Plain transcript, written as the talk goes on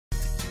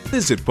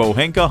Visit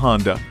Pohanka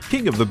Honda,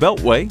 King of the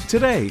Beltway,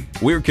 today.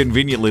 We're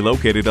conveniently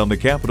located on the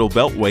Capitol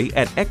Beltway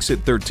at Exit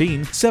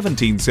 13,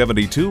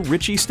 1772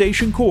 Ritchie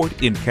Station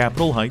Court in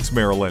Capitol Heights,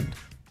 Maryland.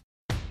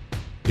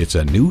 It's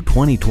a new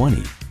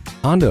 2020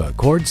 Honda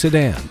Accord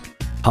sedan.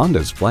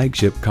 Honda's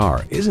flagship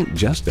car isn't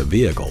just a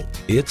vehicle,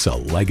 it's a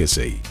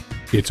legacy.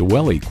 It's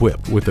well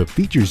equipped with the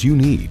features you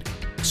need: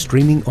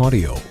 streaming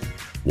audio,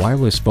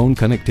 wireless phone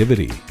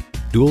connectivity,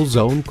 dual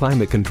zone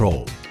climate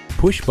control,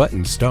 push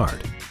button start,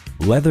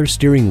 leather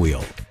steering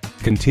wheel,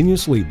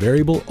 continuously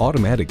variable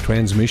automatic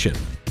transmission,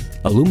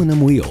 aluminum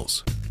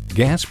wheels,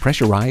 gas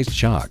pressurized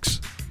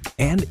shocks,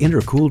 and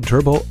intercooled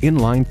turbo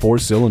inline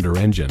 4-cylinder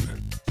engine.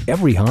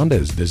 Every Honda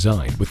is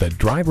designed with a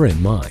driver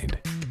in mind.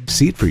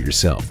 See it for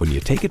yourself when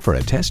you take it for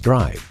a test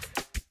drive.